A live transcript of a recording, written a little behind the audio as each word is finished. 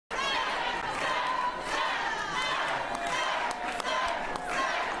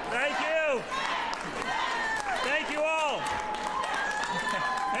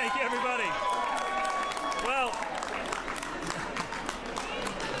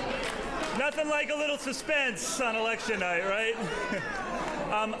Nothing like a little suspense on election night, right?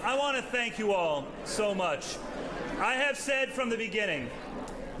 I want to thank you all so much. I have said from the beginning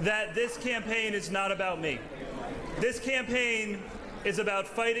that this campaign is not about me. This campaign is about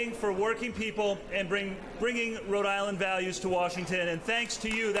fighting for working people and bringing Rhode Island values to Washington. And thanks to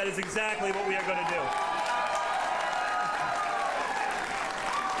you, that is exactly what we are going to do.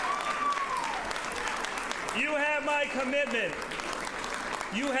 You have my commitment.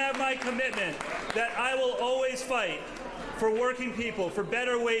 You have my commitment that I will always fight for working people, for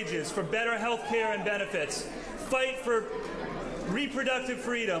better wages, for better health care and benefits, fight for reproductive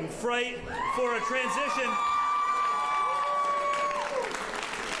freedom, fight for a transition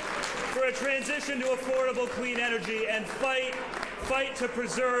to affordable clean energy, and fight to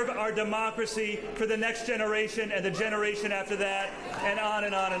preserve our democracy for the next generation and the generation after that, and on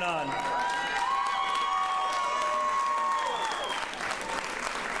and on and on.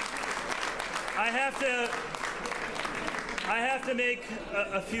 I have to make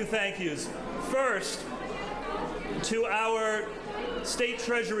a few thank yous. First, to our state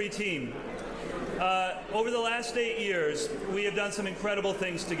treasury team. Over the last 8 years, we have done some incredible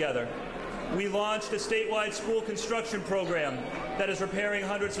things together. We launched a statewide school construction program that is repairing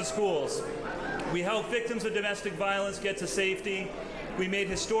hundreds of schools. We helped victims of domestic violence get to safety. We made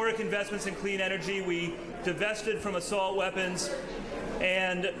historic investments in clean energy. We divested from assault weapons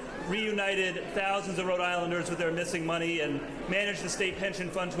and reunited thousands of Rhode Islanders with their missing money and managed the state pension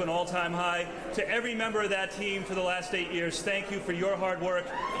fund to an all-time high. To every member of that team for the last 8 years, thank you for your hard work.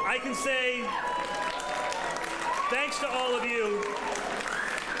 I can say, thanks to all of you,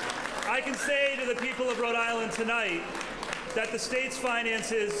 I can say to the people of Rhode Island tonight that the state's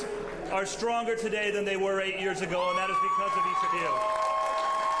finances are stronger today than they were 8 years ago, and that is because of each of you.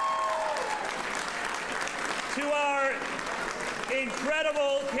 To our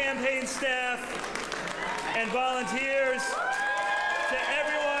incredible campaign staff and volunteers, to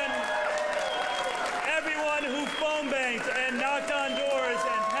everyone who phone banked and knocked on doors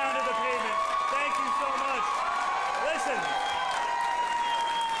and pounded the pavement, thank you so much.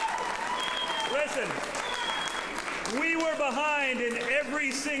 Listen, we were behind in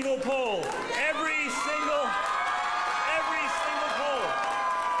every single poll, every single poll,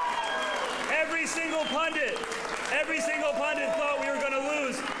 every single pundit thought we were going to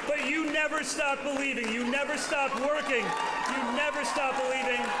lose, but you never stopped believing, you never stopped working, you never stopped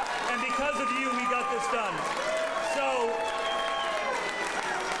believing, and because of you, we got this done. So,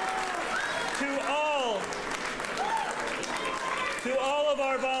 to all of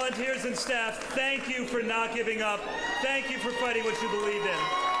our volunteers and staff, thank you for not giving up. Thank you for fighting what you believed in.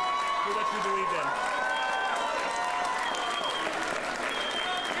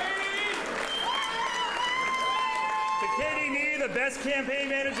 To Katie Nee, the best campaign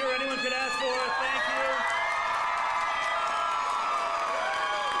manager anyone could ask for, thank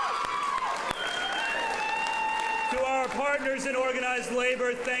you. To our partners in organized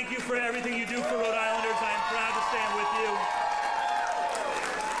labor, thank you for everything you do for Rhode Islanders. I am proud to stand with you.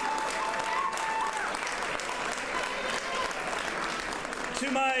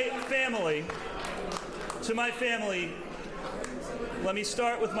 To my family, let me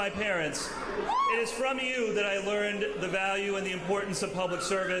start with my parents. It is from you that I learned the value and the importance of public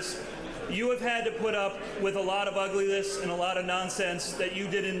service. You have had to put up with a lot of ugliness and a lot of nonsense that you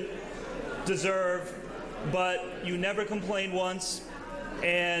didn't deserve, but you never complained once,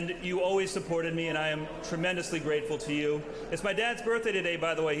 and you always supported me, and I am tremendously grateful to you. It's my dad's birthday today,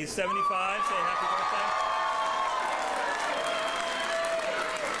 by the way. He's 75. Say happy birthday.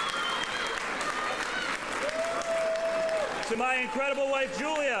 To my incredible wife,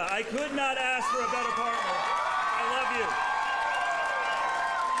 Julia, I could not ask for a better partner. I love you.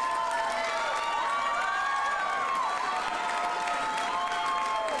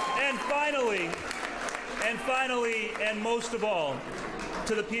 And finally, and most of all,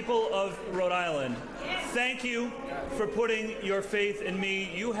 to the people of Rhode Island, thank you for putting your faith in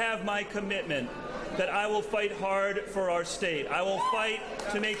me. You have my commitment that I will fight hard for our state. I will fight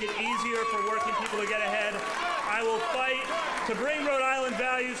to make it easier for working people to get ahead. I will fight to bring Rhode Island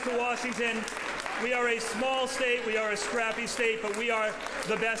values to Washington. We are a small state, we are a scrappy state, but we are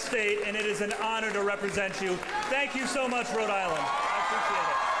the best state, and it is an honor to represent you. Thank you so much, Rhode Island. I appreciate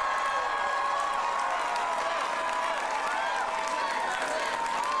it.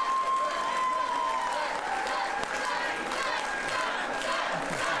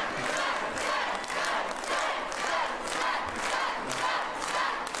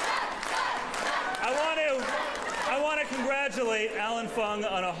 congratulate Allan Fung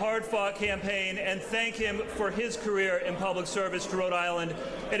on a hard-fought campaign and thank him for his career in public service to Rhode Island.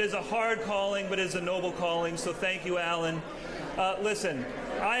 It is a hard calling, but it is a noble calling, so thank you, Allan. Listen,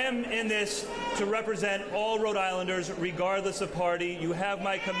 I am in this to represent all Rhode Islanders, regardless of party. You have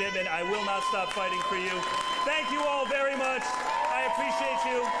my commitment. I will not stop fighting for you. Thank you all very much. I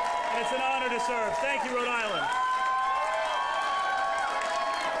appreciate you, and it's an honor to serve. Thank you, Rhode Island.